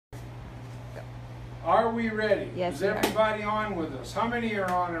Are we ready? Yes, Is we are. everybody on with us? How many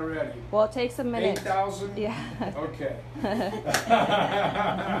are on already? Well, it takes a minute. 8,000? Yeah. Okay.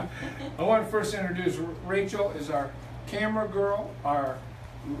 I want to first introduce Rachel is our camera girl, our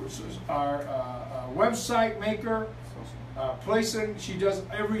website maker, placing. She does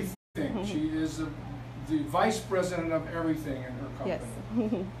everything. She is the vice president of everything in her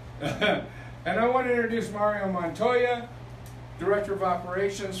company. Yes. And I want to introduce Mario Montoya, Director of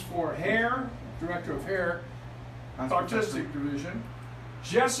Operations for Hair, Director of Hair, Artistic Division.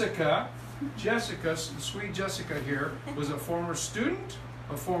 Jessica, sweet Jessica here, was a former student,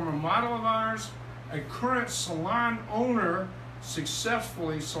 a former model of ours, a current salon owner,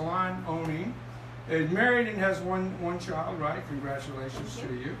 successfully salon owning, is married and has one child, right? Congratulations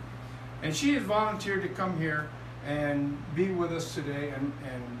to you. And she has volunteered to come here and be with us today and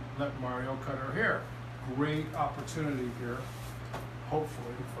let Mario cut her hair. Great opportunity here,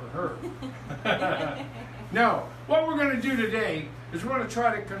 hopefully for her. Now, what we're going to do today is we're going to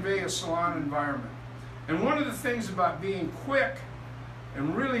try to convey a salon environment. And one of the things about being quick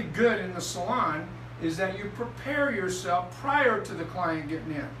and really good in the salon is that you prepare yourself prior to the client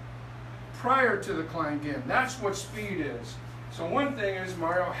getting in. Prior to the client getting in. That's what speed is. So one thing is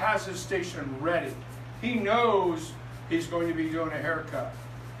Mario has his station ready. He knows he's going to be doing a haircut.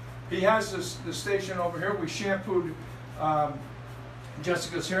 He has the station over here. We shampooed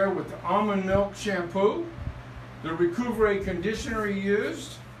Jessica's hair with the almond milk shampoo, the Recouvre conditioner he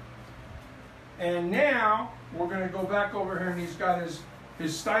used, and now we're going to go back over here and he's got his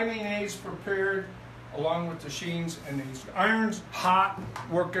styling aids prepared along with the sheens and these irons hot,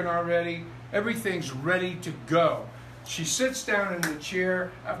 working already. Everything's ready to go. She sits down in the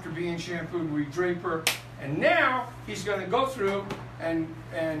chair after being shampooed. We drape her, and now he's going to go through and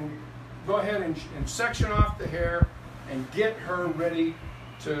go ahead and section off the hair and get her ready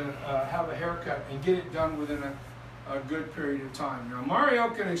to have a haircut and get it done within a good period of time. Now Mario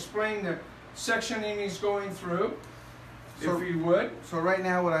can explain the sectioning he's going through, if he would. So right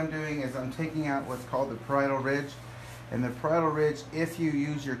now what I'm doing is I'm taking out what's called the parietal ridge. And the parietal ridge, if you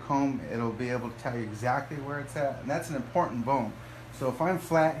use your comb, it'll be able to tell you exactly where it's at. And that's an important bone. So if I'm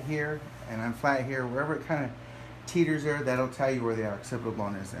flat here and I'm flat here, wherever it kind of teeters there, that'll tell you where the occipital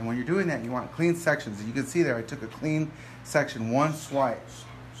bone is. And when you're doing that, you want clean sections. As you can see there, I took a clean section, one swipe.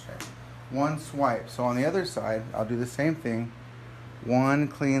 Okay. One swipe. So on the other side, I'll do the same thing. One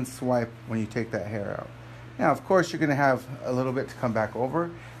clean swipe when you take that hair out. Now, of course, you're going to have a little bit to come back over,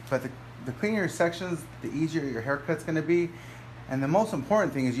 but the cleaner your sections, the easier your haircut's going to be. And the most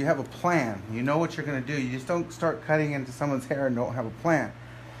important thing is you have a plan. You know what you're going to do. You just don't start cutting into someone's hair and don't have a plan.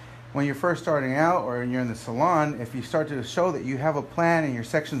 When you're first starting out or when you're in the salon, if you start to show that you have a plan and your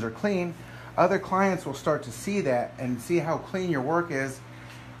sections are clean, other clients will start to see that and see how clean your work is,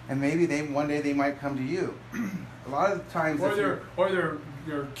 and maybe one day they might come to you. A lot of the times, or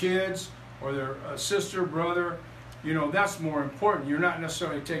their kids, or their sister, brother, you know, that's more important. You're not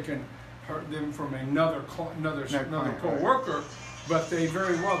necessarily taking them from another co-worker, but they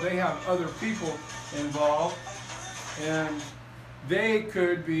have other people involved, and they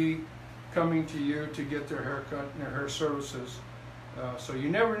could be coming to you to get their haircut and their hair services. So you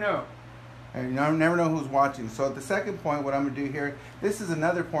never know. And you never know who's watching. So at the second point, what I'm going to do here, this is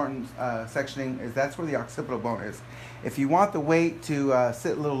another important sectioning, is that's where the occipital bone is. If you want the weight to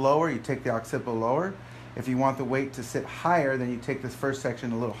sit a little lower, you take the occipital lower. If you want the weight to sit higher, then you take this first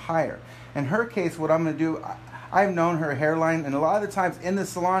section a little higher. In her case, what I'm going to do, I've known her hairline, and a lot of the times in the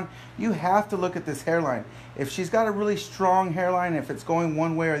salon, you have to look at this hairline. If she's got a really strong hairline, if it's going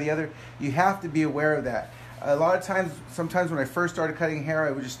one way or the other, you have to be aware of that. A lot of times, sometimes when I first started cutting hair,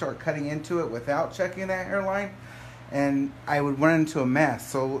 I would just start cutting into it without checking that hairline, and I would run into a mess.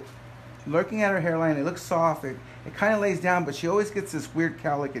 So looking at her hairline, it looks soft, it kind of lays down, but she always gets this weird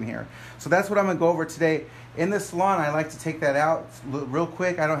cowlick in here. So that's what I'm going to go over today. In the salon, I like to take that out real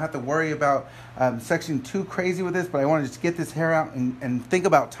quick. I don't have to worry about sectioning too crazy with this, but I want to just get this hair out and think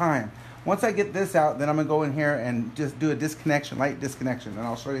about time. Once I get this out, then I'm going to go in here and just do a disconnection, light disconnection, and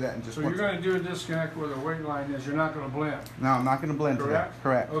I'll show you that in just one second. So you're going to do a disconnect where the weight line is. You're not going to blend. No, I'm not going to blend. Correct? Today.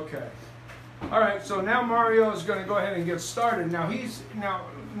 Correct. Okay. All right, so now Mario is going to go ahead and get started. Now,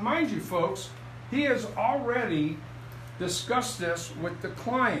 mind you, folks, he has already discussed this with the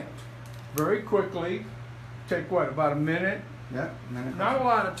client very quickly. Take what, about a minute? Yeah, a minute. Not a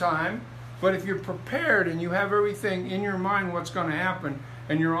lot of time, but if you're prepared and you have everything in your mind what's going to happen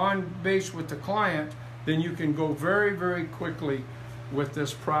and you're on base with the client, then you can go very, very quickly with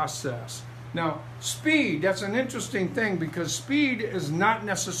this process. Now, speed, that's an interesting thing because speed is not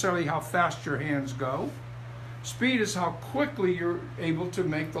necessarily how fast your hands go. Speed is how quickly you're able to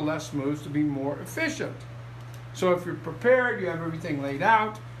make the less moves to be more efficient. So if you're prepared, you have everything laid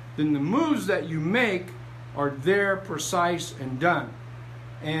out, then the moves that you make are there, precise, and done.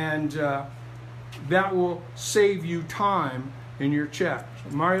 And that will save you time in your check.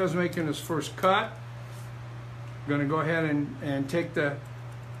 So Mario's making his first cut. Going to go ahead and take the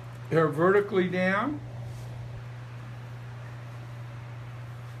hair vertically down.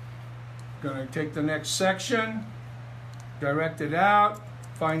 Going to take the next section, direct it out,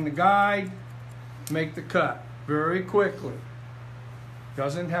 find the guide, make the cut very quickly.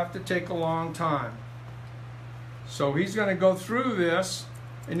 Doesn't have to take a long time. So he's going to go through this.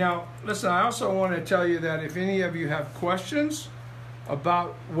 And now, listen, I also want to tell you that if any of you have questions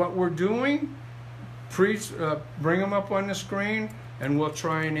about what we're doing, please bring them up on the screen and we'll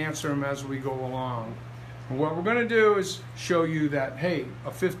try and answer them as we go along. And what we're going to do is show you that, hey, a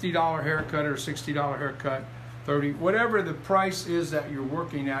 $50 haircut or a $60 haircut, $30, whatever the price is that you're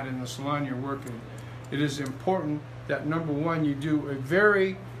working at in the salon you're working, it is important that, number one, you do a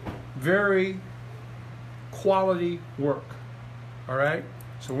very, very quality work. All right?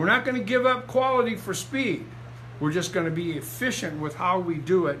 So we're not going to give up quality for speed. We're just going to be efficient with how we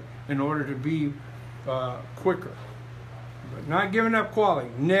do it in order to be quicker. But not giving up quality.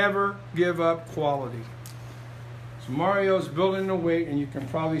 Never give up quality. So Mario's building the weight, and you can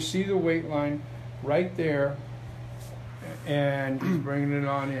probably see the weight line right there. And he's bringing it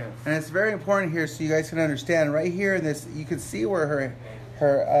on in. And it's very important here so you guys can understand. Right here in this, you can see where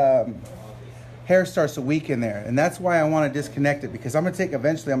her hair starts to weaken there. And that's why I want to disconnect it, because eventually I'm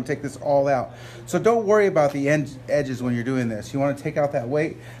going to take this all out. So don't worry about the edges when you're doing this. You want to take out that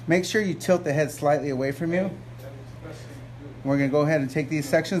weight. Make sure you tilt the head slightly away from you. We're going to go ahead and take these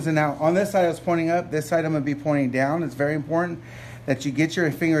sections. And now on this side I was pointing up. This side I'm going to be pointing down. It's very important that you get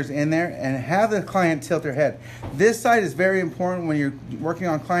your fingers in there and have the client tilt their head. This side is very important when you're working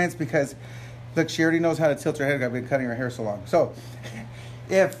on clients because, look, she already knows how to tilt her head. I've been cutting her hair so long. So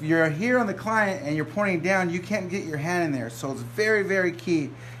if you're here on the client and you're pointing down, you can't get your hand in there. So it's very, very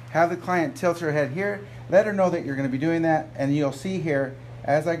key. Have the client tilt her head here. Let her know that you're going to be doing that. And you'll see here,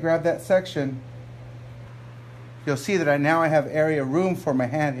 as I grab that section, you'll see that now I have room for my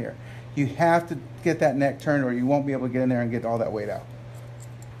hand here. You have to get that neck turned or you won't be able to get in there and get all that weight out.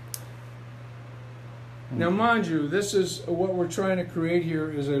 Now, mind you, this is what we're trying to create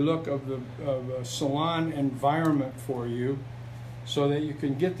here is a look of a salon environment for you so that you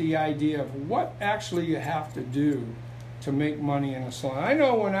can get the idea of what actually you have to do to make money in a salon. I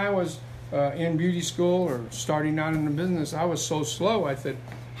know when I was in beauty school or starting out in the business, I was so slow, I said,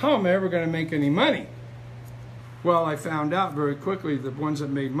 how am I ever going to make any money? Well, I found out very quickly the ones that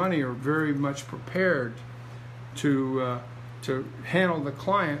made money are very much prepared to handle the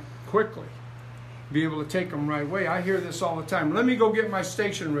client quickly, be able to take them right away. I hear this all the time. Let me go get my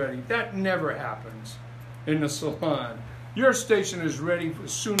station ready. That never happens in the salon. Your station is ready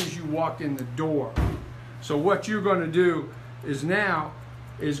as soon as you walk in the door. So what you're going to do is now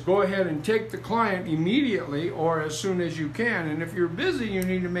is go ahead and take the client immediately or as soon as you can. And if you're busy, you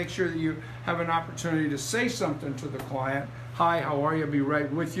need to make sure that you have an opportunity to say something to the client. Hi, how are you? I'll be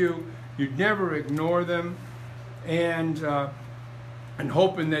right with you. You'd never ignore them and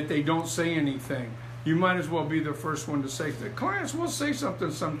hoping that they don't say anything. You might as well be the first one to say. The clients will say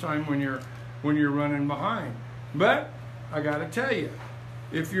something sometime when you're running behind. But I got to tell you,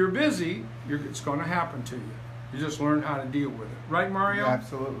 if you're busy, it's going to happen to you. You just learn how to deal with it, right, Mario?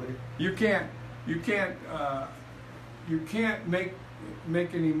 Absolutely. You can't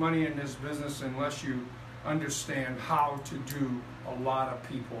make any money in this business unless you understand how to do a lot of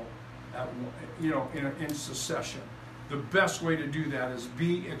people, in succession. The best way to do that is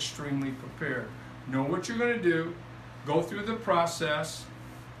be extremely prepared. Know what you're going to do, go through the process,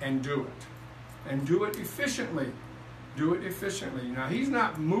 and do it, and do it efficiently. Do it efficiently. Now he's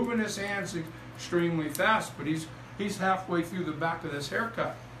not moving his hands extremely fast, but he's halfway through the back of this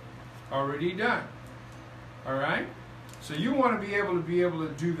haircut, already done. All right. So you want to be able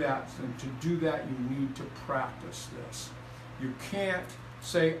to do that, and to do that you need to practice this. You can't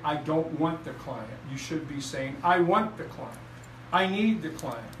say I don't want the client. You should be saying I want the client. I need the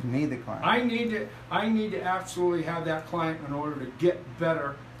client. You need the client. I need to absolutely have that client in order to get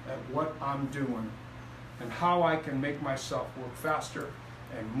better at what I'm doing and how I can make myself work faster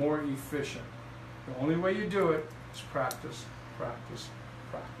and more efficient. The only way you do it is practice, practice,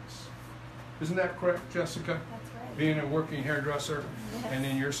 practice. Isn't that correct, Jessica? That's right. Being a working hairdresser, yes. And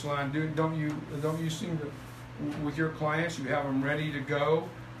in your salon, don't you seem to, with your clients, you have them ready to go?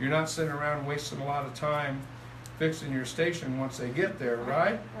 You're not sitting around wasting a lot of time fixing your station once they get there,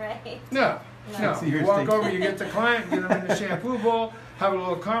 right? Right. No. No, So you you're walk thinking- over, you get the client, get them in the shampoo bowl, have a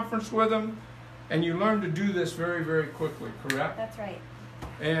little conference with them, and you learn to do this very, very quickly, correct? That's right.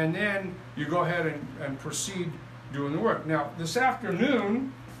 And then you go ahead and proceed doing the work. Now, this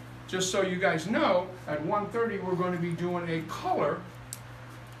afternoon, just so you guys know, at 1:30 we're going to be doing a color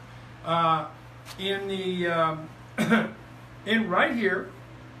in the in right here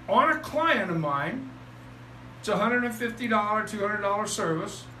on a client of mine. It's a $150, $200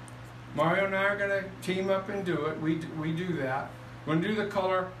 service. Mario and I are going to team up and do it. We do that. We're going to do the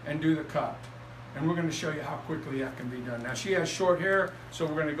color and do the cut. And we're going to show you how quickly that can be done. Now, she has short hair, so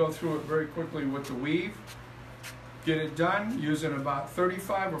we're going to go through it very quickly with the weave. Get it done using about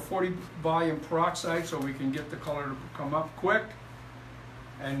 35 or 40 volume peroxide so we can get the color to come up quick.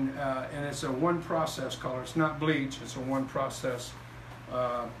 And it's a one process color. It's not bleach. It's a one process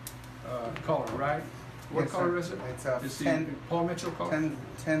color, right? What Yes, color sir. is it? It's the 10 Paul Mitchell color?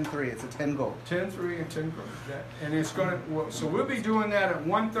 10-3. It's a 10 gold. 10-3 and 10 gold. And it's going to, so we'll be doing that at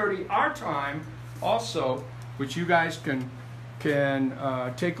 1:30 our time also, which you guys can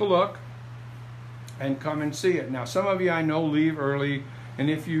take a look and come and see it. Now, some of you I know leave early, and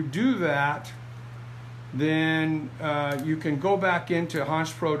if you do that, then you can go back into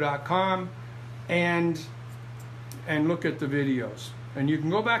HansPro.com and look at the videos. And you can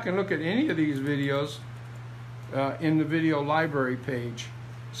go back and look at any of these videos in the video library page.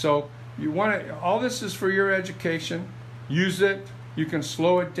 So you want to, all this is for your education. Use it. You can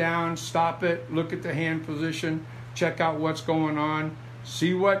slow it down, stop it, look at the hand position, check out what's going on,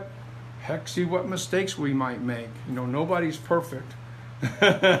 see what mistakes we might make. You know, nobody's perfect.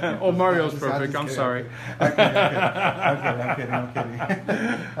 Oh, Mario's perfect. I'm sorry. I'm kidding. I'm kidding.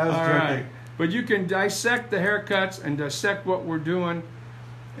 I was All joking. right. But you can dissect the haircuts and dissect what we're doing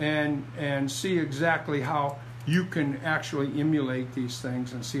and see exactly how you can actually emulate these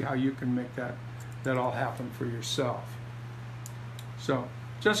things and see how you can make that all happen for yourself. So,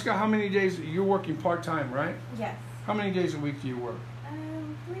 Jessica, how many days, you're working part-time, right? Yes. How many days a week do you work?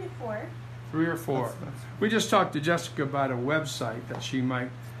 3 to 4. 3 or 4. That's- We just talked to Jessica about a website that she might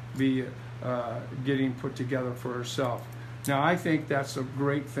be getting put together for herself. Now, I think that's a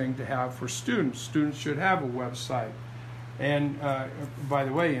great thing to have for students. Students should have a website. And by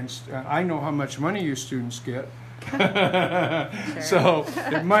the way, I know how much money you students get. So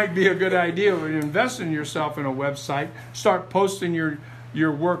it might be a good idea to invest in yourself in a website. Start posting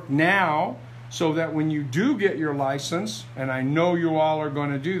your work now so that when you do get your license, and I know you all are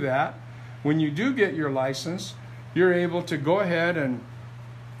going to do that, when you do get your license, you're able to go ahead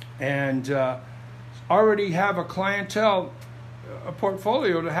and already have a clientele, a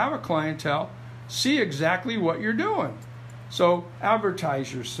portfolio to have a clientele, see exactly what you're doing. So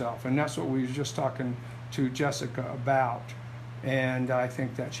advertise yourself, and that's what we were just talking to Jessica about. And I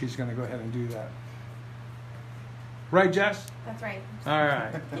think that she's going to go ahead and do that. Right, Jess? That's right. All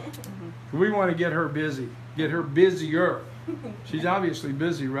right. We want to get her busy, get her busier. She's obviously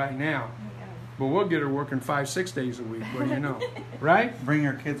busy right now, but we'll get her working 5-6 days a week. What do you know? Right? Bring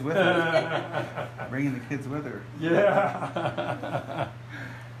her kids with her. Bringing the kids with her. Yeah.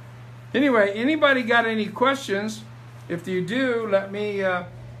 Anyway, anybody got any questions? If you do, let me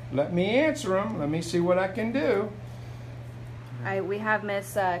answer them. Let me see what I can do. All right, we have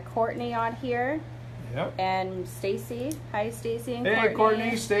Miss Courtney on here Yep. and Stacy. Hi, Stacy and Hey,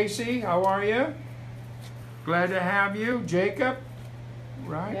 Courtney, Stacy, how are you? Glad to have you. Jacob,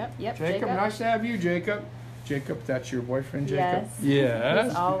 right? Yep, Jacob, Jacob. nice to have you, Jacob. Jacob, that's your boyfriend, Jacob? Yes. Yes.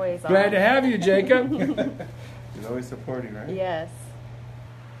 He's always Glad on. to have you, Jacob. She's always supporting, right? Yes.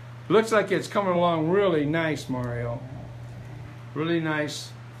 Looks like it's coming along really nice, Mario. Really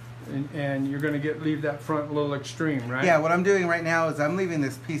nice. And you're going to leave that front a little extreme, right? Yeah, what I'm doing right now is I'm leaving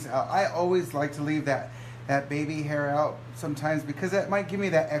this piece out. I always like to leave that baby hair out sometimes because that might give me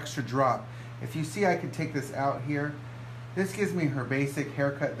that extra drop. If you see, I could take this out here. This gives me her basic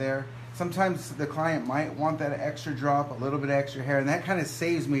haircut there. Sometimes the client might want that extra drop, a little bit of extra hair, and that kind of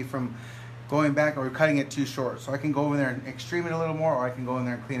saves me from going back or cutting it too short. So I can go in there and extreme it a little more, or I can go in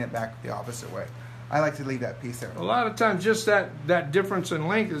there and clean it back the opposite way. I like to leave that piece there. A lot of times just that difference in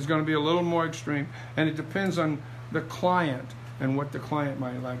length is going to be a little more extreme, and it depends on the client and what the client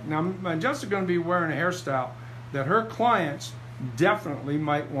might like. Now, Jessica's going to be wearing a hairstyle that her clients definitely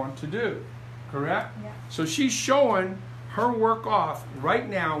might want to do, correct? Yeah. So she's showing her work off right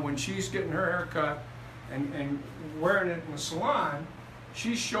now when she's getting her hair cut and wearing it in the salon.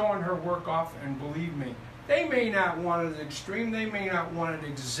 She's showing her work off, and believe me, they may not want it extreme, they may not want it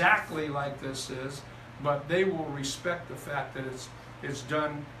exactly like this is, but they will respect the fact that it's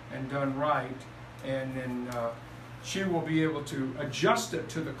done and done right, and then she will be able to adjust it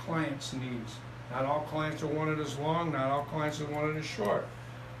to the client's needs. Not all clients will want it as long, not all clients will want it as short.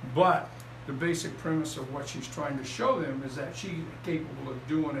 But the basic premise of what she's trying to show them is that she's capable of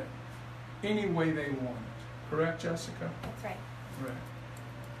doing it any way they want it. Correct, Jessica? That's right. Right.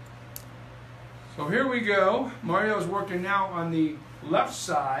 So here we go. Mario's working now on the left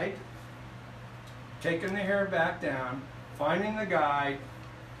side, taking the hair back down, finding the guide,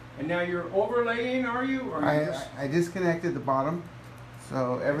 and now you're overlaying, are you? Or I disconnected the bottom,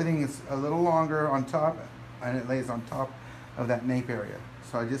 so everything is a little longer on top, and it lays on top of that nape area.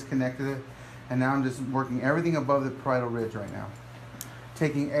 So I disconnected it, and now I'm just working everything above the parietal ridge right now.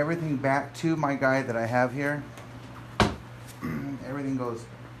 Taking everything back to my guide that I have here. Everything goes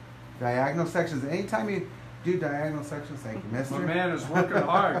diagonal sections. Anytime you do diagonal sections, thank you, mister. My man is working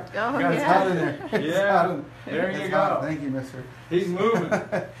hard. Oh, Got It's yeah. hot in there. It's Yeah. hot in- There it's you hot. go. Thank you, mister. He's moving.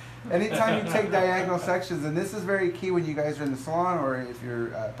 Anytime you take diagonal sections, and this is very key when you guys are in the salon or if you're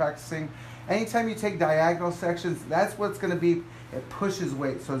practicing, anytime you take diagonal sections, that's what's going to be, it pushes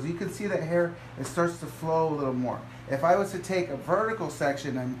weight. So as you can see that hair, it starts to flow a little more. If I was to take a vertical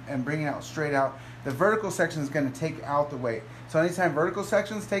section and bring it out straight out, the vertical section is going to take out the weight. So anytime vertical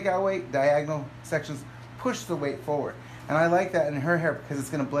sections take out weight, diagonal sections push the weight forward. And I like that in her hair because it's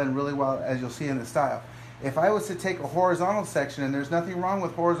going to blend really well, as you'll see in the style. If I was to take a horizontal section, and there's nothing wrong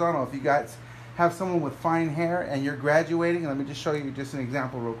with horizontal, if you guys have someone with fine hair and you're graduating, let me just show you just an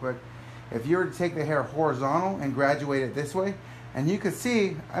example real quick. If you were to take the hair horizontal and graduate it this way, and you can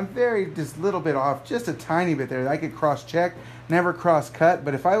see I'm just a little bit off, just a tiny bit there. I could cross check, never cross cut,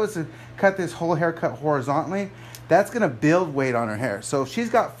 but if I was to cut this whole haircut horizontally, that's going to build weight on her hair. So if she's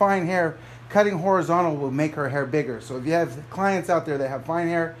got fine hair, cutting horizontal will make her hair bigger. So if you have clients out there that have fine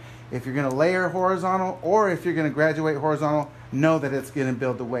hair, if you're going to layer horizontal or if you're going to graduate horizontal, know that it's going to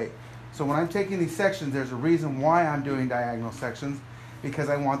build the weight. So when I'm taking these sections, there's a reason why I'm doing diagonal sections, because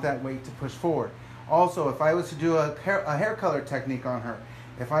I want that weight to push forward. Also, if I was to do a hair color technique on her,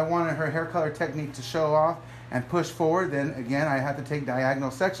 if I wanted her hair color technique to show off and push forward, then again, I have to take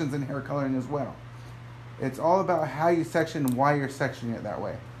diagonal sections in hair coloring as well. It's all about how you section and why you're sectioning it that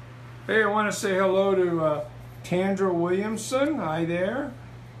way. Hey, I want to say hello to Tandra Williamson. Hi there.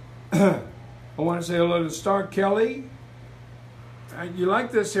 I want to say hello to Star Kelly. You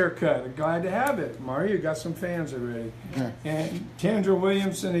like this haircut? Glad to have it. Mario, you got some fans already. Yeah. And Tandra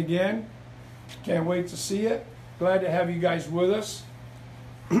Williamson again. Can't wait to see it. Glad to have you guys with us.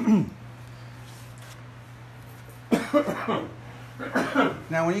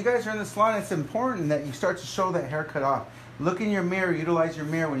 Now, when you guys are in the salon, it's important that you start to show that haircut off. Look in your mirror, utilize your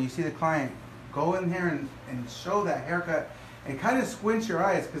mirror when you see the client. Go in here and show that haircut and kind of squint your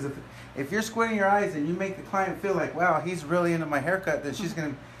eyes, because if you're squinting your eyes and you make the client feel like, wow, he's really into my haircut,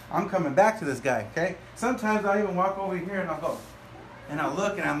 then I'm coming back to this guy, okay? Sometimes I'll even walk over here and I'll go, and I'll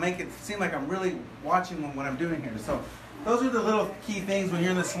look and I'll make it seem like I'm really watching what I'm doing here. So those are the little key things when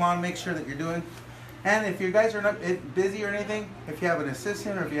you're in the salon, make sure that you're doing. And if you guys are not busy or anything, if you have an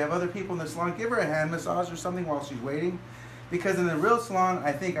assistant or if you have other people in the salon, give her a hand massage or something while she's waiting. Because in the real salon,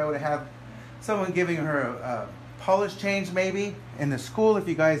 I think I would have someone giving her a polish change maybe. In the school, if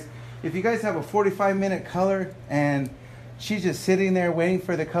you guys have a 45-minute color and she's just sitting there waiting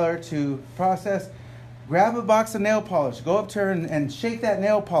for the color to process, grab a box of nail polish. Go up to her and shake that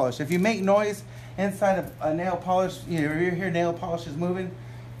nail polish. If you make noise inside of a nail polish, you hear nail polish is moving,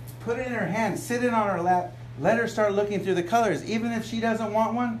 put it in her hand, sit it on her lap, let her start looking through the colors. Even if she doesn't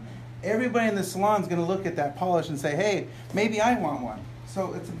want one, everybody in the salon is going to look at that polish and say, hey, maybe I want one.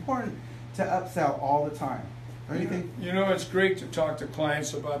 So it's important to upsell all the time. Anything? You know, it's great to talk to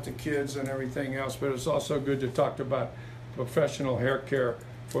clients about the kids and everything else, but it's also good to talk about professional hair care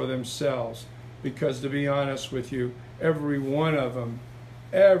for themselves. Because to be honest with you, every one of them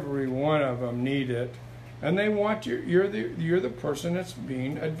need it, and they want you're the person that's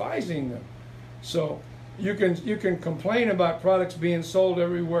advising them. So you can complain about products being sold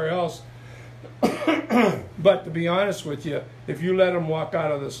everywhere else, but to be honest with you, if you let them walk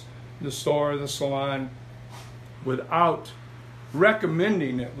out of the store or the salon without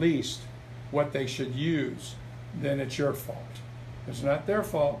recommending at least what they should use, then it's your fault. It's not their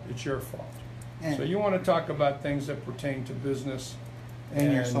fault, it's your fault. So you want to talk about things that pertain to business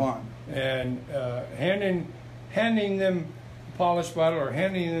in your salon, and handing them polish bottle, or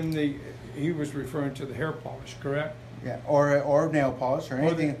handing them he was referring to the hair polish, correct? Yeah, or nail polish or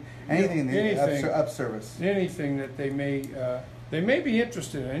anything in the up service. Anything that they may be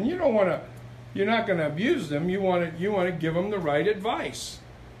interested in, and you're not going to abuse them. You want to give them the right advice.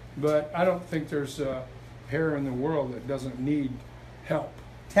 But I don't think there's hair in the world that doesn't need help.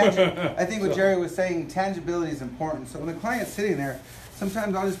 I think what Jerry was saying, tangibility is important. So when the client's sitting there,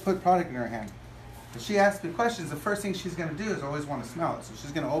 sometimes I'll just put product in her hand. If she asks me questions, the first thing she's going to do is always want to smell it. So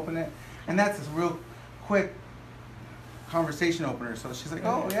she's going to open it, and that's a real quick conversation opener. So she's like,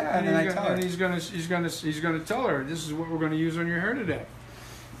 "Oh yeah," and then I tell her. And he's gonna tell her, "This is what we're going to use on your hair today,"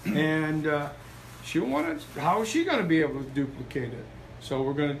 and she'll want to. How is she going to be able to duplicate it? So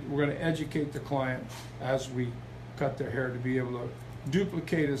we're going to educate the client as we cut their hair to be able to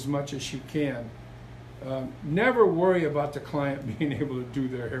duplicate as much as she can. Never worry about the client being able to do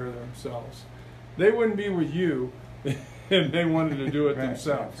their hair themselves. They wouldn't be with you if they wanted to do it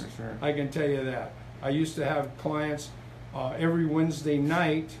themselves. For sure. I can tell you that. I used to have clients every Wednesday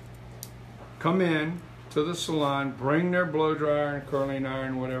night come in to the salon, bring their blow dryer and curling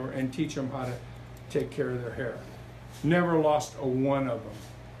iron, whatever, and teach them how to take care of their hair. Never lost a one of them,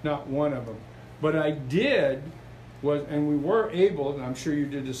 not one of them. But I did was, and we were able, and I'm sure you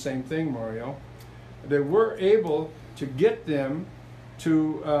did the same thing, Mario. They were able to get them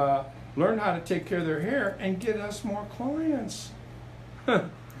to learn how to take care of their hair and get us more clients. Yeah,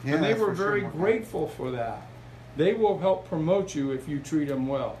 and they were for sure, very more grateful for that. They will help promote you if you treat them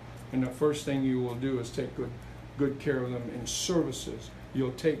well. And the first thing you will do is take good care of them in services.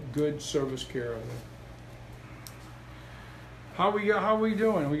 You'll take good service care of them. How we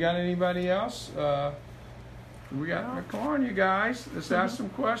doing? We got anybody else? Come on, you guys. Let's ask some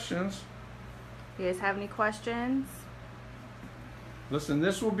questions. You guys have any questions? Listen,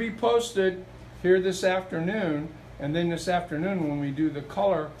 this will be posted here this afternoon, and then this afternoon when we do the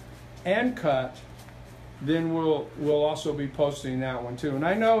color and cut, then we'll also be posting that one too. And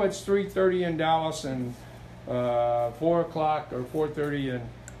I know it's 3:30 in Dallas and 4 o'clock or 4:30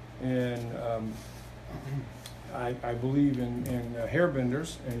 in I believe in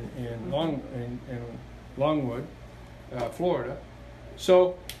Hairbenders in Longwood, Florida.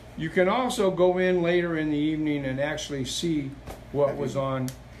 So you can also go in later in the evening and actually see what was on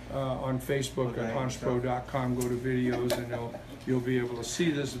Facebook at HansPro.com. Go to videos and you'll be able to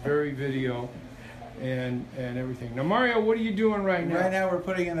see this very video and everything. Now, Mario, what are you doing right now? Right now we're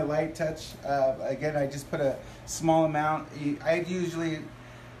putting in a light touch. Again, I just put a small amount. I usually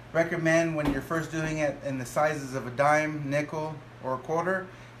recommend when you're first doing it in the sizes of a dime, nickel, or a quarter.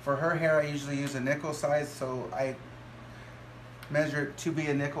 For her hair, I usually use a nickel size, so I measure it to be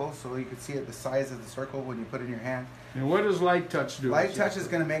a nickel so you can see it the size of the circle when you put it in your hand. And what does light touch do? Light touch is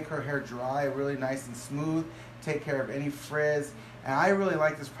going to make her hair dry, really nice and smooth, take care of any frizz. And I really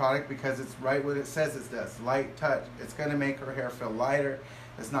like this product because it's right what it says it does, light touch. It's going to make her hair feel lighter.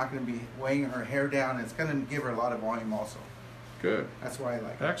 It's not going to be weighing her hair down. It's going to give her a lot of volume also. Good. That's why I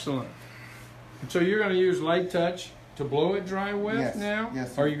like it. Excellent. And so you're going to use light touch to blow it dry with now?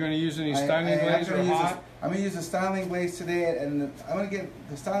 Yes. Or are you going to use any styling glaze or hot? I'm going to use a styling glaze today, and I'm going to get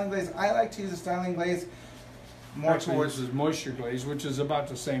the styling glaze. I like to use a styling glaze more Actually, towards this is moisture glaze, which is about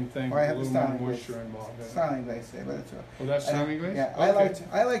the same thing. I have a little styling more moisture glaze. involved. Styling glaze today, but it's Oh, that's styling glaze? Yeah, Okay.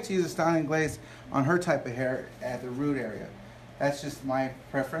 I like to use a styling glaze on her type of hair at the root area. That's just my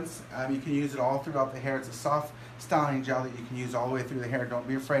preference. You can use it all throughout the hair. It's a soft styling gel that you can use all the way through the hair. Don't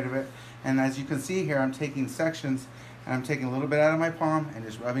be afraid of it. And as you can see here, I'm taking sections, and I'm taking a little bit out of my palm and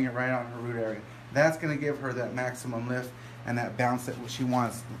just rubbing it right on her root area. That's going to give her that maximum lift and that bounce that she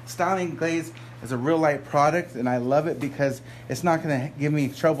wants. Styling glaze is a real light product, and I love it because it's not going to give me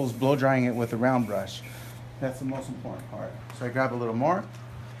troubles blow drying it with a round brush. That's the most important part. So I grab a little more,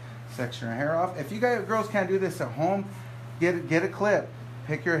 section her hair off. If you guys girls can't do this at home, get a clip.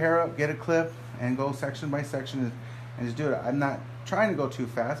 Pick your hair up, get a clip, and go section by section and just do it. I'm not trying to go too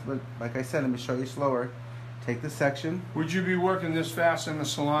fast, but like I said, let me show you slower. Take the section. Would you be working this fast in the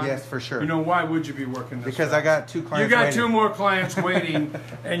salon? Yes, for sure. You know, why would you be working this Because fast? I got 2 clients You got waiting. 2 more clients waiting,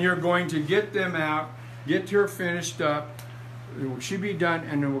 and you're going to get them out, get her finished up, she'll be done,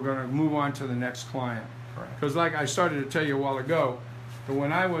 and then we're going to move on to the next client. Because like I started to tell you a while ago,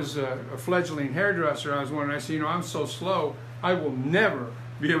 when I was a fledgling hairdresser, I was wondering, I said, you know, I'm so slow, I will never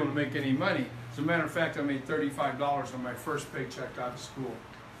be able to make any money. As a matter of fact, I made $35 on my first paycheck out of school.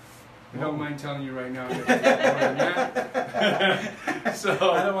 I don't mind telling you right now that more than that. So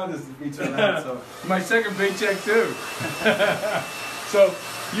I don't want this to be turned out. So my second paycheck too. So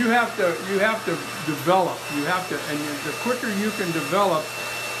you have to develop. You have to, and the quicker you can develop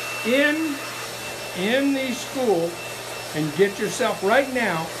in the school and get yourself right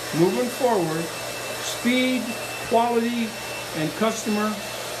now moving forward, speed, quality, and customer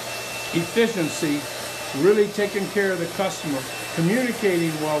efficiency, really taking care of the customer,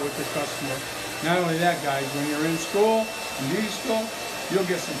 communicating well with the customer. Not only that, guys, when you're in school, in beauty school, you'll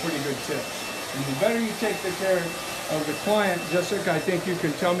get some pretty good tips. And the better you take the care of the client, Jessica, I think you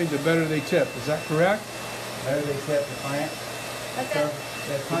can tell me the better they tip. Is that correct? The better they tip the client. That's it.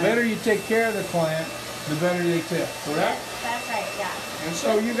 The better you take care of the client, the better they tip. Correct? That's right, yeah. And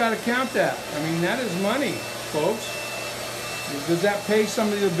so you got to count that. I mean, that is money, folks. Does that pay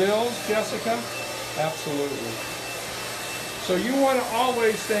some of the bills, Jessica? Absolutely. So you want to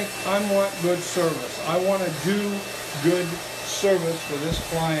always think, I want good service. I want to do good service for this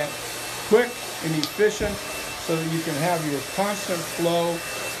client, quick and efficient, so that you can have your constant flow.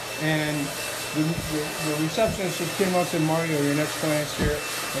 And the receptionist just came up and said, Mario, your next client's here,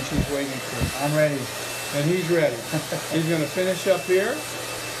 and she's waiting for you. I'm ready. And he's ready. He's going to finish up here,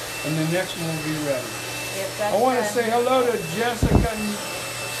 and the next one will be ready. Yep, I want to say hello to Jessica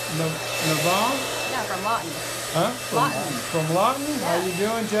Naval. Yeah, from Lawton. Huh? Lawton. From Lawton. How Yeah. you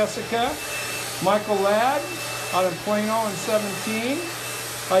doing, Jessica? Michael Ladd out of Plano in 17.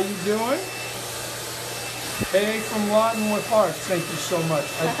 How you doing? A from Lawton with Hearts. Thank you so much.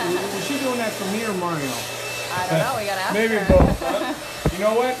 Was she doing that for me or Mario? I don't know. We got to ask Maybe her. both. Huh? You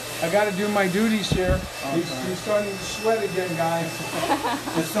know what? I got to do my duties here. He's starting to sweat again, guys.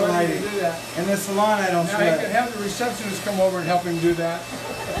 It's the Starting to lighting. do that. In the salon, I don't Now you can sweat. have the receptionist come over and help him do that.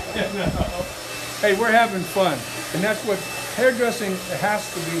 You know? Hey, we're having fun, and that's what hairdressing has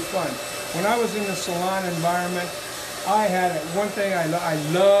to be fun. When I was in the salon environment, I had one thing I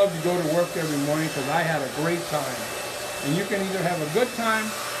loved to go to work every morning because I had a great time. And you can either have a good time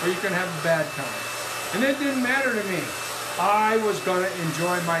or you can have a bad time. And it didn't matter to me. I was going to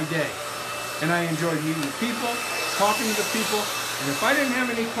enjoy my day. And I enjoyed meeting the people, talking to the people. And if I didn't have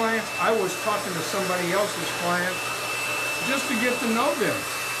any clients, I was talking to somebody else's client just to get to know them.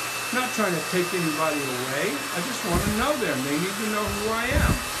 Not trying to take anybody away. I just want to know them. They need to know who I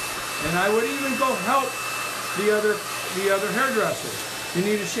am. And I would even go help the other hairdressers. You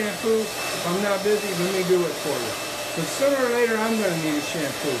need a shampoo? If I'm not busy, let me do it for you. But sooner or later, I'm going to need a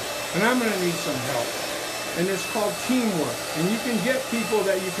shampoo. And I'm going to need some help. And it's called teamwork. And you can get people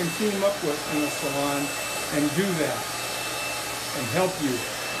that you can team up with in the salon and do that. And help you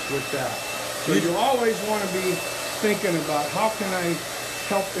with that. So you always want to be thinking about how can I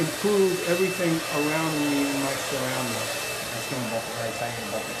help improve everything around me and my surroundings.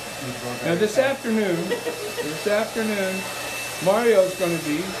 Now this afternoon, Mario's going to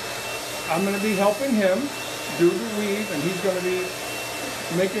be, I'm going to be helping him do the weave, and he's going to be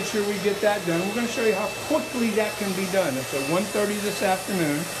making sure we get that done. We're going to show you how quickly that can be done. It's at 1:30 this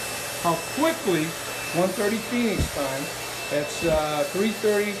afternoon. How quickly, 1:30 Phoenix time. It's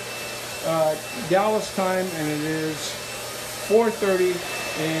 3:30 Dallas time, and it is 4:30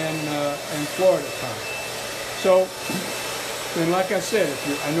 in Florida time. So, and like I said,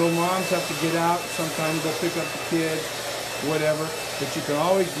 I know moms have to get out, sometimes go pick up the kids, whatever, but you can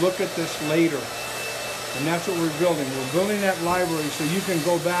always look at this later. And that's what we're building. We're building that library so you can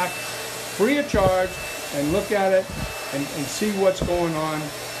go back free of charge and look at it and see what's going on.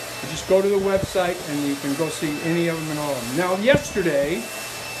 You just go to the website and you can go see any of them and all of them. Now yesterday,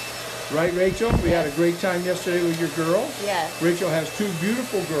 right Rachel, we had a great time yesterday with your girls. Yes. Rachel has two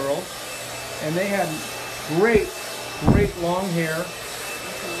beautiful girls and they had great long hair.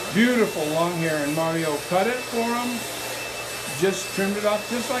 Beautiful long hair, and Mario cut it for them, just trimmed it off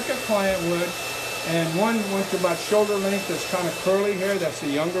just like a client would. And one went to about shoulder length, that's kind of curly hair, that's the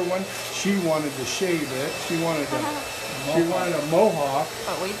younger one. She wanted to shave it. She wanted a mohawk.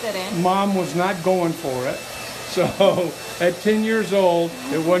 But we didn't. Mom was not going for it. So at 10 years old,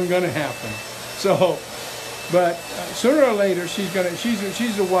 it wasn't going to happen. So, but sooner or later, she's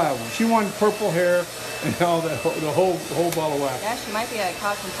a wild one. She wanted purple hair and all the whole ball of wax. Yeah, she might be a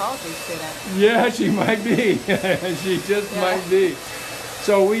cosmetology student. Yeah, she might be. She just might be.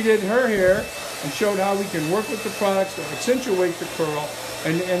 So we did her hair and showed how we can work with the products to accentuate the curl.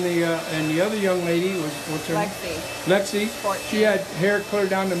 And the other young lady was, what's her name? Lexi. 14. She had hair clear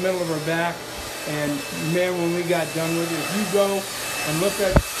down the middle of her back. And man, when we got done with it, if you go and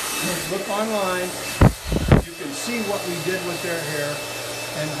look online, you can see what we did with their hair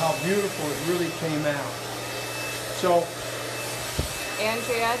and how beautiful it really came out. So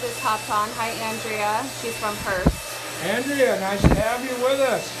Andrea just hopped on. Hi, Andrea. She's from Perth. Andrea, nice to have you with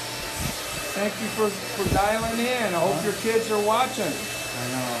us. Thank you for dialing in. I hope your kids are watching. I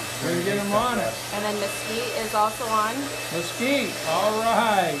know. We're going to get them on it. And then Mesquite is also on. Mesquite, all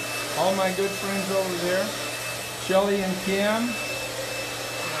right. All my good friends over there. Shelly and Kim.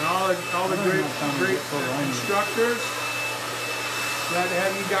 And all the great instructors. Glad to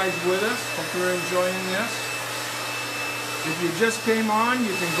have you guys with us. Hope you're enjoying this. If you just came on,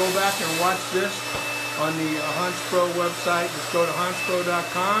 you can go back and watch this on the Hunch Pro website. Just go to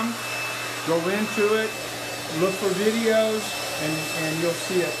hunchpro.com. Go into it look for videos, and you'll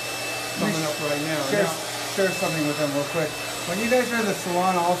see it coming up right now. Share something with them real quick. When you guys are in the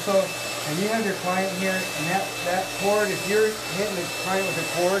salon also, and you have your client here, and that cord, if you're hitting the client with a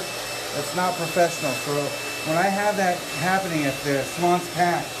cord, that's not professional. So when I have that happening, if the salon's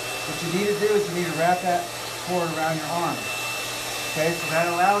packed, what you need to do is you need to wrap that cord around your arm. Okay, so that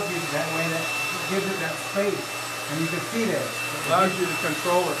allows you, that way that gives it that space, and you can see that. It allows you to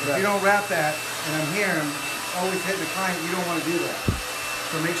control it. If you don't wrap that, and I'm here, I'm always hitting the client, you don't want to do that.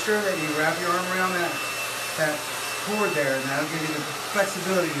 So make sure that you wrap your arm around that cord there, and that'll give you the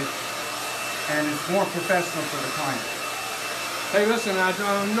flexibility, and it's more professional for the client. Hey, listen, I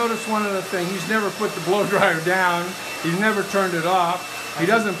noticed one other thing. He's never put the blow dryer down. He's never turned it off. He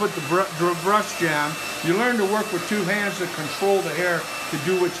doesn't put the brush jam. You learn to work with two hands to control the hair to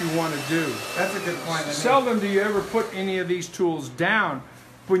do what you want to do. That's a good point. Seldom do you ever put any of these tools down.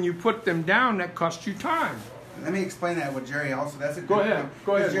 When you put them down, that costs you time. Let me explain that with Jerry also. That's a good Go ahead. point.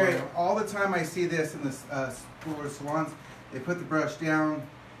 Go ahead, Jerry, Mario. all the time I see this in the school or salons, they put the brush down,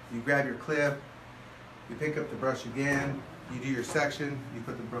 you grab your clip, you pick up the brush again, you do your section, you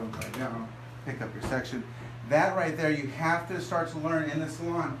put the brush right down, pick up your section. That right there, you have to start to learn in the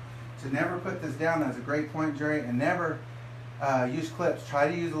salon to never put this down. That's a great point, Jerry, and never use clips. Try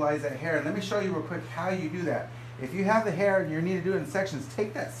to utilize that hair. And let me show you real quick how you do that. If you have the hair and you need to do it in sections,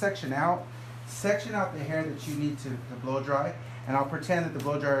 take that section out, section out the hair that you need to blow dry, and I'll pretend that the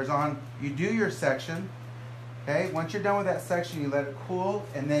blow dryer is on. You do your section, okay? Once you're done with that section, you let it cool,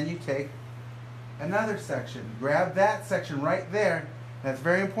 and then you take another section. Grab that section right there. That's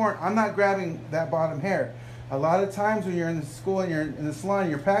very important. I'm not grabbing that bottom hair. A lot of times when you're in the school and you're in the salon and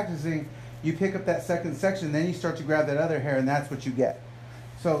you're practicing, you pick up that second section, then you start to grab that other hair, and that's what you get.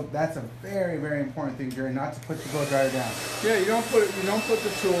 So that's a very, very important thing, Jerry, not to put the blow dryer down. Yeah, you don't put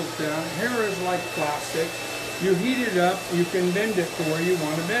the tools down. Hair is like plastic. You heat it up, you can bend it to where you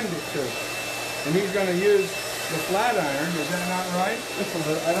want to bend it to. And he's going to use the flat iron. Is that not right? Just a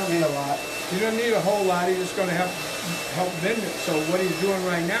little. I don't need a lot. You don't need a whole lot. He's just going to help bend it. So what he's doing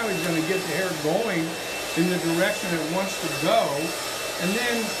right now, he's going to get the hair going in the direction it wants to go, and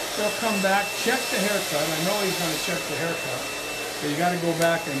then they'll come back, check the haircut. I know he's going to check the haircut, but you got to go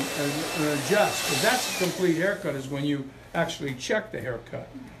back and adjust, because that's a complete haircut, is when you actually check the haircut.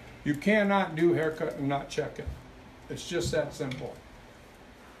 You cannot do haircut and not check it. It's just that simple.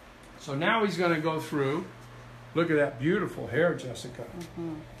 So now he's going to go through. Look at that beautiful hair, Jessica.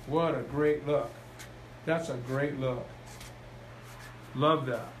 What a great look. That's a great look. Love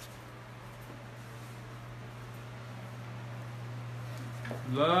that.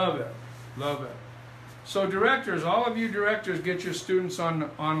 Love it. Love it. So directors, all of you directors, get your students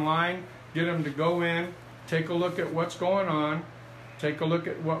online, get them to go in, take a look at what's going on, take a look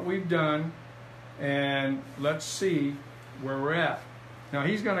at what we've done, and let's see where we're at. Now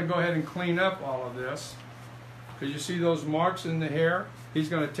he's going to go ahead and clean up all of this, because you see those marks in the hair? He's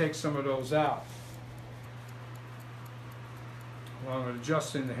going to take some of those out, along with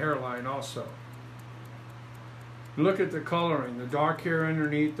adjusting the hairline also. Look at the coloring, the dark hair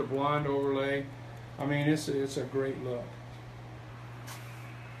underneath, the blonde overlay. I mean, it's a great look.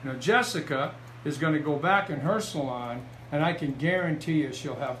 Now Jessica is going to go back in her salon, and I can guarantee you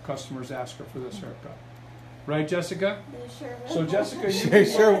she'll have customers ask her for this haircut. Right, Jessica? They sure will. So Jessica, They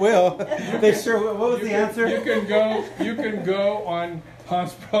sure will. They sure will. What was the answer? You can go on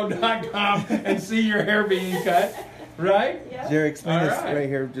HansPro.com and see your hair being cut, right? Yep. Jerry, explain All this right. right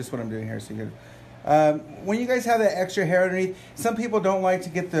here, just what I'm doing here. So you when you guys have that extra hair underneath, some people don't like to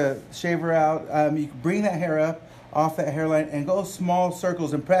get the shaver out. You can bring that hair up off that hairline and go small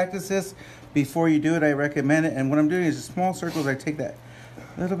circles and practice this before you do it. I recommend it. And what I'm doing is small circles. I take that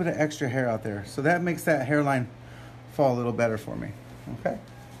little bit of extra hair out there. So that makes that hairline fall a little better for me. Okay?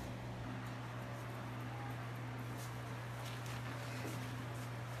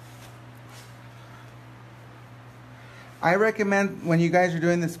 I recommend when you guys are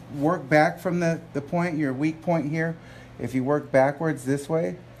doing this, work back from the point, your weak point here. If you work backwards this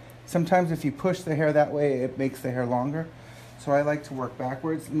way, sometimes if you push the hair that way, it makes the hair longer. So I like to work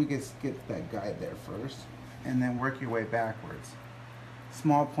backwards. Let me just get that guide there first, and then work your way backwards.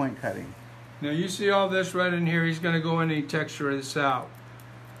 Small point cutting. Now you see all this right in here. He's going to go in and texture this out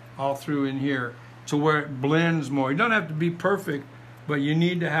all through in here to where it blends more. You don't have to be perfect, but you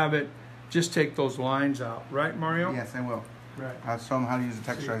need to have it. Just take those lines out, right, Mario? Yes, I will. Right. I'll show him how to use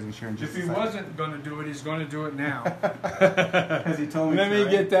the texturizing shear in just If a he second. wasn't going to do it, he's going to do it now. Because he told me Let to, me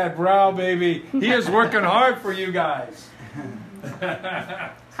right? get that brow, baby. He is working hard for you guys.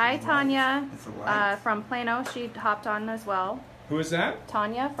 Hi, Tanya It's a light. from Plano. She hopped on as well. Who is that?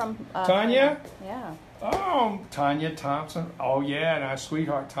 Tanya from Tanya? Yeah. Oh, Tanya Thompson. Oh yeah, now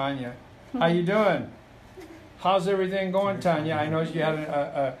sweetheart Tanya. How you doing? How's everything going, Tanya? I know you had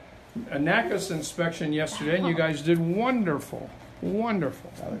a necklace inspection yesterday, and you guys did wonderful.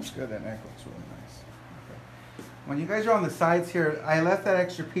 Wonderful. That looks good. That neck looks really nice. Okay. When you guys are on the sides here, I left that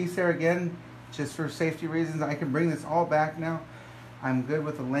extra piece there again, just for safety reasons. I can bring this all back now. I'm good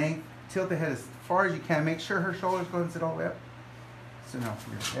with the length. Tilt the head as far as you can. Make sure her shoulders go and sit all the way up. So no,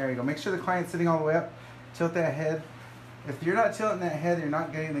 there you go. Make sure the client's sitting all the way up. Tilt that head. If you're not tilting that head, you're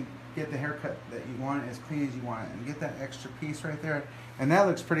not getting to get the haircut that you want as clean as you want it. And get that extra piece right there. And that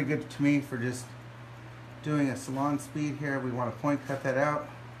looks pretty good to me for just doing a salon speed here. We want to point cut that out.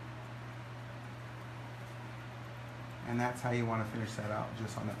 And that's how you want to finish that out,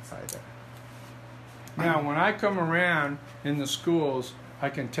 just on that side there. Now, when I come around in the schools, I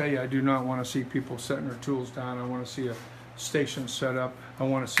can tell you I do not want to see people setting their tools down. I want to see a station set up. I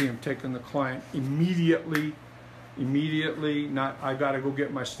want to see them taking the client immediately. Not, I got to go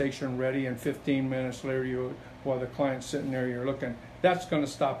get my station ready, and 15 minutes later, while the client's sitting there, you're looking. That's going to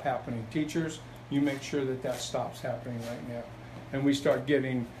stop happening. Teachers, you make sure that that stops happening right now. And we start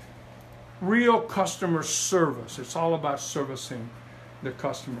getting real customer service. It's all about servicing the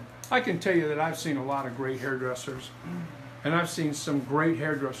customer. I can tell you that I've seen a lot of great hairdressers, and I've seen some great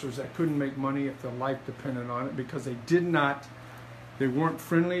hairdressers that couldn't make money if their life depended on it because they weren't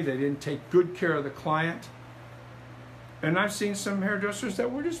friendly, they didn't take good care of the client. And I've seen some hairdressers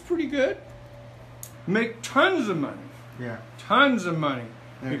that were just pretty good, make tons of money. Yeah. Tons of money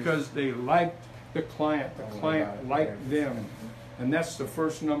because they liked the client liked them. And that's the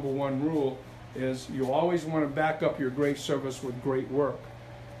first number one rule is you always want to back up your great service with great work.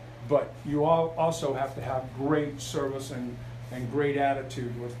 But you also have to have great service and great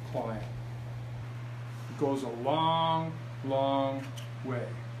attitude with the client. It goes a long, long way.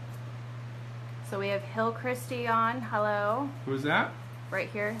 So we have Hill Christie on. Hello. Who's that? Right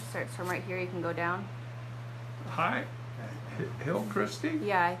here. Starts from right here. You can go down. Hi. Hill Christie?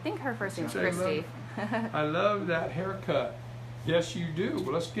 Yeah, I think her first name's Christy. I love that haircut. Yes, you do.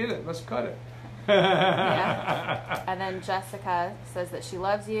 Well, let's get it. Let's cut it. Yeah. And then Jessica says that she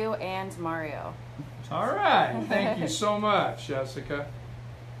loves you and Mario. All right. Thank you so much, Jessica.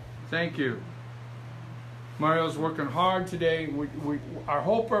 Thank you. Mario's working hard today. Our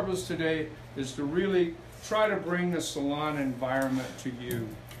whole purpose today is to really try to bring the salon environment to you,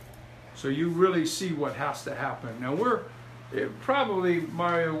 so you really see what has to happen. Now probably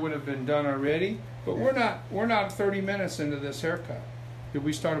Mario would have been done already, but we're not 30 minutes into this haircut. Did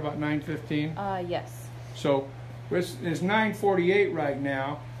we start about 9:15? Yes. So it's 9:48 right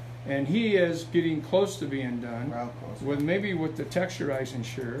now, and he is getting close to being done. Well, close. With the texturizing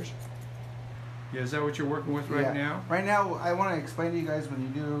shears. Yeah, is that what you're working with right now? Right now, I want to explain to you guys when you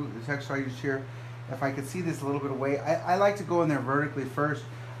do the texturizing shear, if I could see this a little bit away. I like to go in there vertically first.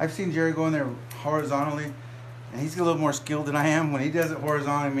 I've seen Jerry go in there horizontally, and he's a little more skilled than I am. When he does it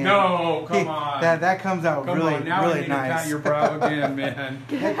horizontally, man, no, come on. That comes out really nice. Now I need to pat your brow again, man.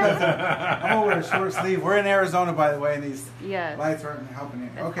 That comes out. I'm gonna wear a short sleeve. We're in Arizona, by the way, and these Yes. lights aren't helping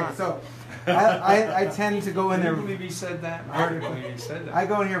it. It's Okay, hot. so I tend to go in there. Can you believe he said that? Vertically, he said that. I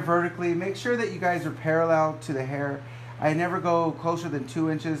go in here vertically. Make sure that you guys are parallel to the hair. I never go closer than 2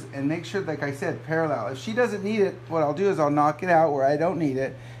 inches, and make sure, like I said, parallel. If she doesn't need it, what I'll do is I'll knock it out where I don't need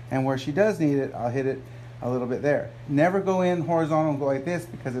it, and where she does need it, I'll hit it a little bit there. Never go in horizontal and go like this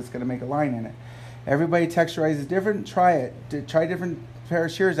because it's going to make a line in it. Everybody texturizes different. Try it. Try different pair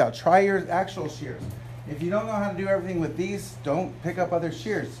of shears out. Try your actual shears. If you don't know how to do everything with these, don't pick up other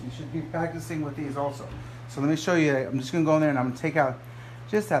shears. You should be practicing with these also. So let me show you. I'm just going to go in there and I'm going to take out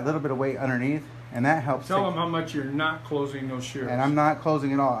just that little bit of weight underneath, and that helps. Tell them how much you're not closing those shears. And I'm not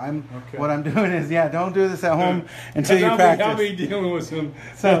closing at all. Okay. What I'm doing is, don't do this at home until you practice. I'll be dealing with some.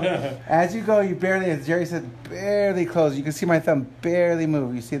 So as you go, you barely, as Jerry said, barely close. You can see my thumb barely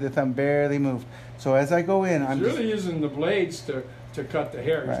move. You see the thumb barely move. So as I go in, I'm He's really using the blades to cut the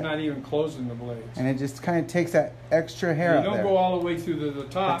hair. Right. He's not even closing the blades. and it just kind of takes that extra hair You up don't there. go all the way through the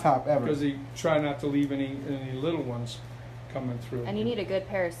top. The top, ever. Because you try not to leave any little ones coming through. And you need a good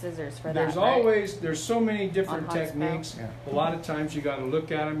pair of scissors for There's that. right? always, there's so many different On hot techniques. Yeah. A lot of times you got to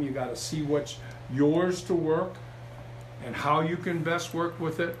look at them. You got to see what's yours to work and how you can best work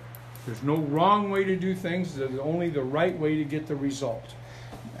with it. There's no wrong way to do things. There's only the right way to get the result.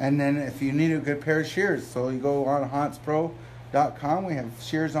 And then if you need a good pair of shears, so you go on HantsPro.com. We have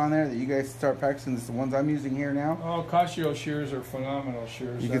shears on there that you guys start practicing. This is the ones I'm using here now. Oh, Casio shears are phenomenal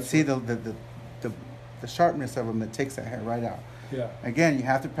shears. You can That's see the sharpness of them that takes that hair right out. Yeah. Again, you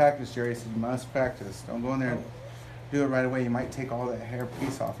have to practice, Jerry. So you must practice. Don't go in there. do it right away, you might take all that hair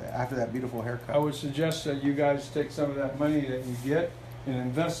piece off it after that beautiful haircut. I would suggest that you guys take some of that money that you get and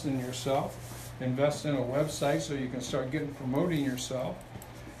invest in yourself. Invest in a website so you can start promoting yourself.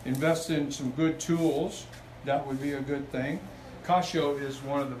 Invest in some good tools. That would be a good thing. Casio is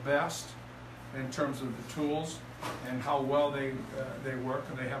one of the best in terms of the tools and how well they work,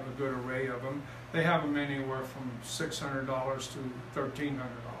 and they have a good array of them. They have them anywhere from $600 to $1,300.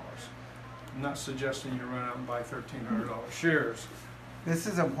 I'm not suggesting you run out and buy $1,300 shears. This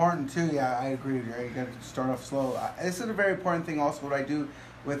is important too. Yeah, I agree with you. You got to start off slow. This is a very important thing. Also, what I do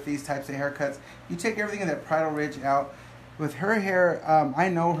with these types of haircuts, you take everything in that parietal ridge out. With her hair, I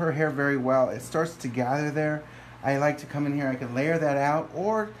know her hair very well. It starts to gather there. I like to come in here. I can layer that out,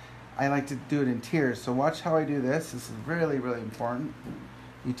 or I like to do it in tiers. So watch how I do this. This is really, really important.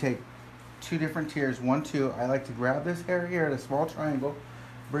 You take 2 different tiers, 1, 2. I like to grab this hair here at a small triangle,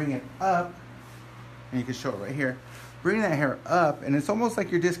 bring it up, and you can show it right here. Bring that hair up, and it's almost like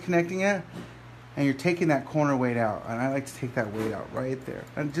you're disconnecting it, and you're taking that corner weight out. And I like to take that weight out right there.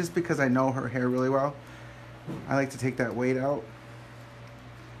 And just because I know her hair really well, I like to take that weight out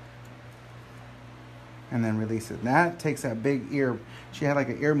and then release it. And that takes that big ear. She had like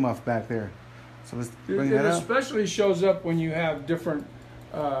an ear muff back there. So let's bring that up. It especially shows up when you have different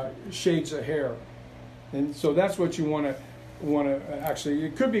shades of hair. And so that's what you want to actually,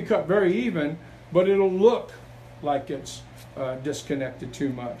 it could be cut very even, but it'll look like it's disconnected too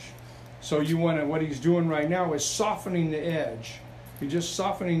much. So you want to, what he's doing right now is softening the edge. You're just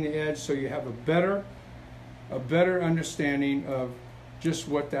softening the edge so you have a better understanding of just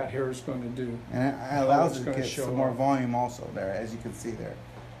what that hair is going to do. And it allows it to get some more volume also there, as you can see there.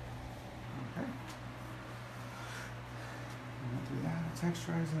 Okay. Do that,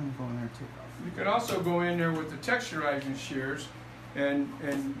 texturizing, and go in there too. You can also go in there with the texturizing shears and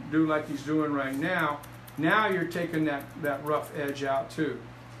do like he's doing right now. Now you're taking that rough edge out too.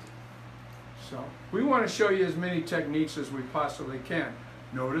 So we want to show you as many techniques as we possibly can.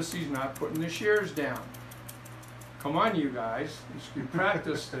 Notice he's not putting the shears down. Come on, you guys. You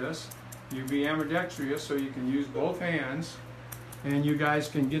practice this. You be ambidextrous so you can use both hands, and you guys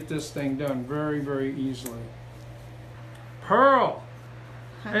can get this thing done very, very easily. Pearl!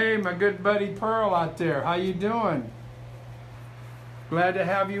 Hey, my good buddy Pearl out there. How you doing? Glad to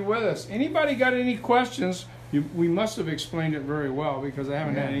have you with us. Anybody got any questions? We must have explained it very well because I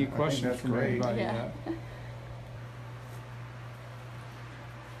haven't had any questions from anybody yet.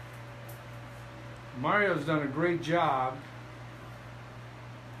 Mario's done a great job,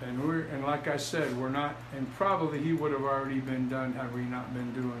 and like I said, we're not, and probably he would have already been done had we not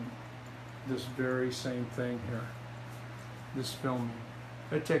been doing this very same thing here, this filming.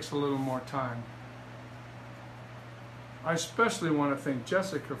 It takes a little more time. I especially want to thank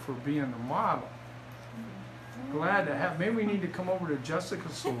Jessica for being the model. Glad to have. Maybe we need to come over to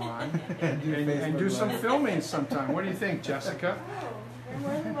Jessica's salon and do some filming sometime. What do you think, Jessica? You're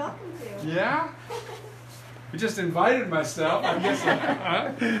more than welcome to. Yeah? I just invited myself. I guess.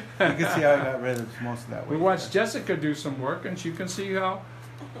 You can see how I got rid of most of that weight. We watched Jessica do some work, and you can see how,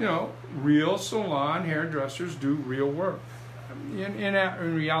 real salon hairdressers do real work.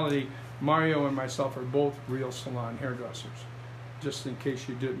 In reality, Mario and myself are both real salon hairdressers, just in case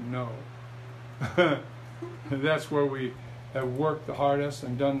you didn't know. That's where we have worked the hardest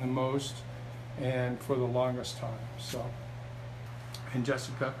and done the most and for the longest time. So, and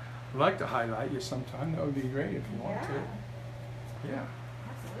Jessica, I'd like to highlight you sometime. That would be great if you want to. Yeah.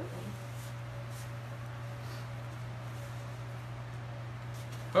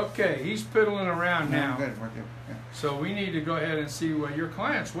 Absolutely. Okay, he's piddling around now. Good, we're good. Yeah. So we need to go ahead and see what your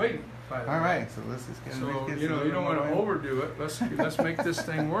client's waiting. By the way. All right, so let's just get. So you don't want to overdo it. Let's make this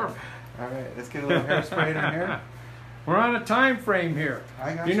thing work. All right, let's get a little hairspray in here. We're on a time frame here.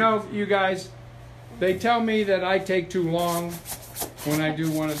 I got you know, you guys, they tell me that I take too long when I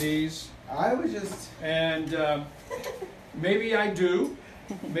do one of these, I was just. and maybe I do,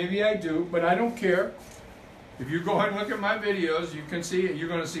 but I don't care. If you go ahead and look at my videos, you can see it. You're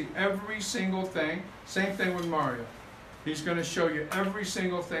going to see every single thing. Same thing with Mario. He's going to show you every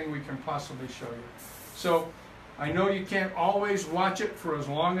single thing we can possibly show you. So I know you can't always watch it for as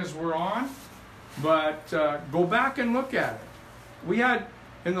long as we're on, but go back and look at it. We had,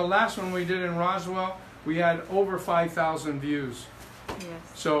 in the last one we did in Roswell, we had over 5,000 views. Yes.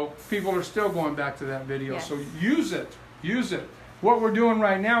 So people are still going back to that video. Yes. So use it. Use it. What we're doing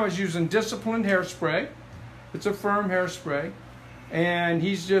right now is using Disciplined hairspray. It's a firm hairspray. And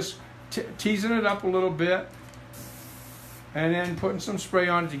he's just teasing it up a little bit. And then putting some spray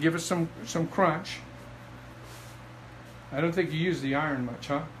on it to give it some crunch. I don't think you use the iron much,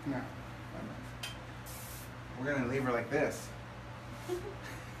 huh? No. We're gonna leave her like this.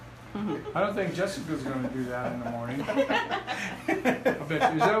 I don't think Jessica's going to do that in the morning. I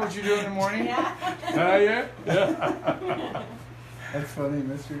bet you. Is that what you do in the morning? Yeah. Yeah? Yeah. That's funny,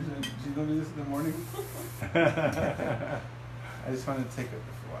 mister. She's gonna do this in the morning. I just wanted to take it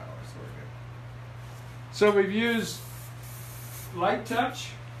for a while, so we're good. So we've used light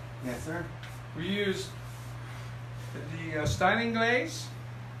touch. Yes, sir. We used the styling glaze.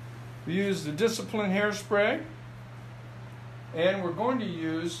 We used the Discipline hairspray. And we're going to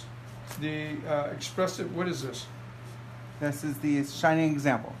use the expressive, what is this? This is the shining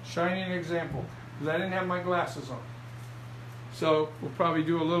example. Shining example. Because I didn't have my glasses on. So we'll probably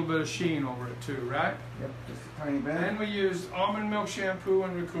do a little bit of sheen over it too, right? Yep, just a tiny bit. And we used almond milk shampoo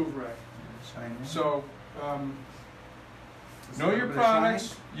and Recouvre. Shining. So Just a know little your bit of shine.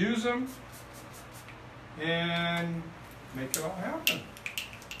 products, use them, and make it all happen.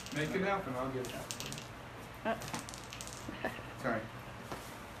 Make it happen. I'll get that. Sorry.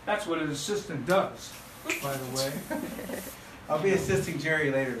 That's what an assistant does, by the way. I'll be assisting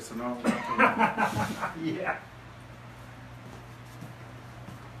Jerry later, so no. Yeah.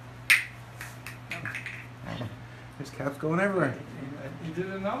 There's caps going everywhere. He did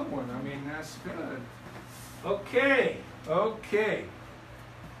another one. I mean, that's good. Okay. Okay.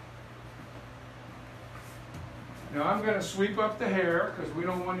 Now I'm going to sweep up the hair because we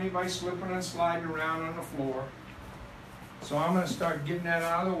don't want anybody slipping and sliding around on the floor. So I'm going to start getting that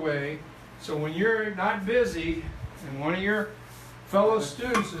out of the way. So when you're not busy and one of your fellow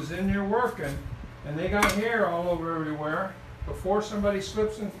students is in there working and they got hair all over everywhere, before somebody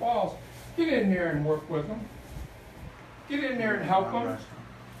slips and falls, get in there and work with them. Get in there and help them.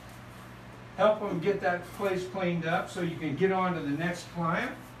 Help them get that place cleaned up so you can get on to the next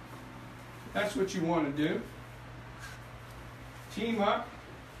client. That's what you want to do. Team up.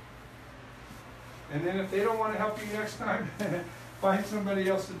 And then if they don't want to help you next time, find somebody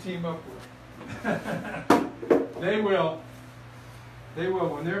else to team up with. They will. They will.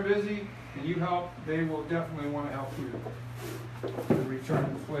 When they're busy and you help, they will definitely want to help you. To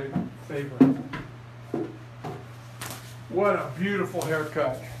return the favor. What a beautiful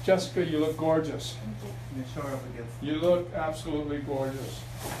haircut. Jessica, you look gorgeous. Make sure it gets. You look absolutely gorgeous.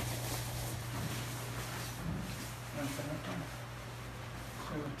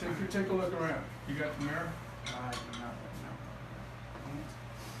 So take a look around. You got the mirror? I do not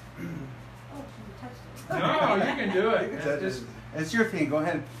Oh, she touched it. No, you can do it. It's your thing. Go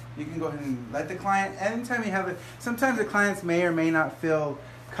ahead. You can go ahead and let the client. Anytime you have it, sometimes the clients may or may not feel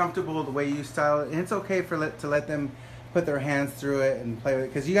comfortable the way you style it, and it's okay to let them put their hands through it and play with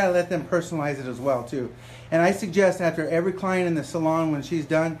it, because you got to let them personalize it as well too. And I suggest after every client in the salon, when she's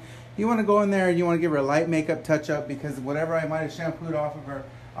done, you want to go in there and you want to give her a light makeup touch up, because whatever I might have shampooed off of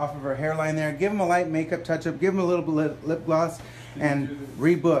her hairline there, give them a light makeup touch up, give them a little bit lip gloss, and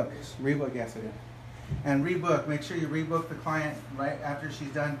rebook. Yes, I did. And rebook. Make sure you rebook the client right after she's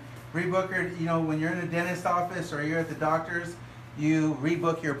done. Rebook her. You know, when you're in a dentist office or you're at the doctor's, you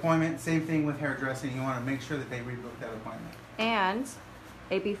rebook your appointment. Same thing with hairdressing. You want to make sure that they rebook that appointment. And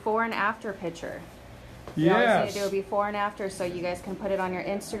a before and after picture. You always Yes. need to do a before and after so you guys can put it on your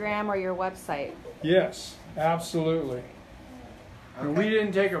Instagram or your website. Yes, absolutely. And we Okay.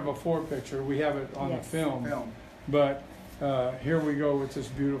 didn't take a before picture. We have it on Yes. the film. Film. But here we go with this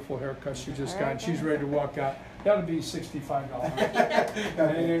beautiful haircut she just All got. right, She's guys. ready to walk out. That'll be $65. And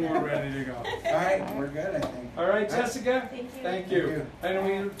then we're ready to go. All right, we're good, I think. All right, Jessica? Thank you. Thank you. And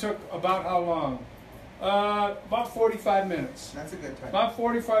we took about how long? About 45 minutes. That's a good time. About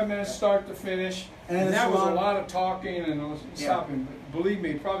 45 minutes start to finish. And in And the that was a salon- lot of talking and Yeah. stopping. But believe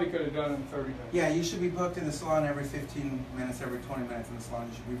me, probably could have done it in 30 minutes. Yeah, you should be booked in the salon every 15 minutes, every 20 minutes in the salon.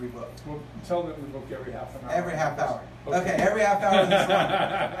 You should be rebooked. We'll tell them to book every half an hour. Every half hour. Okay, every half hour in the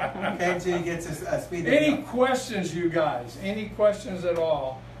salon. Okay, until you get to speed it Any up. questions, you guys? Any questions at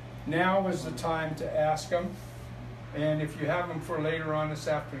all? Now is the time to ask them. And if you have them for later on this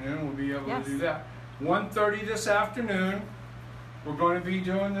afternoon, we'll be able Yes. to do that. 1:30 this afternoon, we're going to be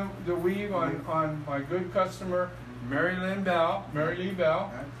doing the weave on my good customer, Mary Lee Bell. Okay.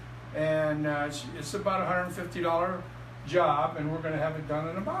 And it's about a $150 job, and we're going to have it done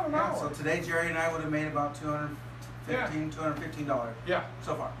in about an Yeah, so hour. today Jerry and I would have made about $215 Yeah,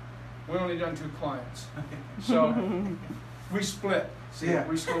 so far. we only done 2 clients. So we split. See, Yeah.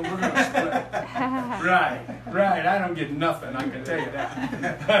 we're going to split. Right. I don't get nothing, I can tell you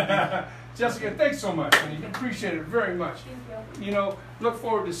that. Jessica, thanks so much. I appreciate it very much. Thank you. You know, look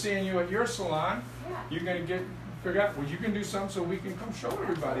forward to seeing you at your salon. Yeah. You're going to figure out, well, you can do something so we can come show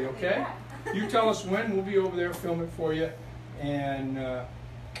everybody, okay? Yeah. You tell us when, we'll be over there, film it for you, and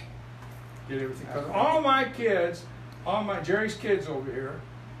get everything. Because all my kids, Jerry's kids over here,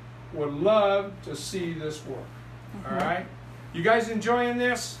 would love to see this work. All right? You guys enjoying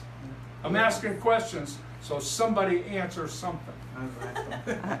this? I'm asking questions, so somebody answer something.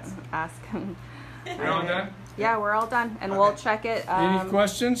 Ask him. We all done? Yeah, we're all done, and we'll check it. Any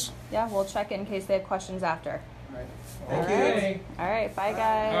questions? Yeah, we'll check it in case they have questions after. Thank you. Okay. All right, bye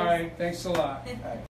guys. All right, thanks a lot.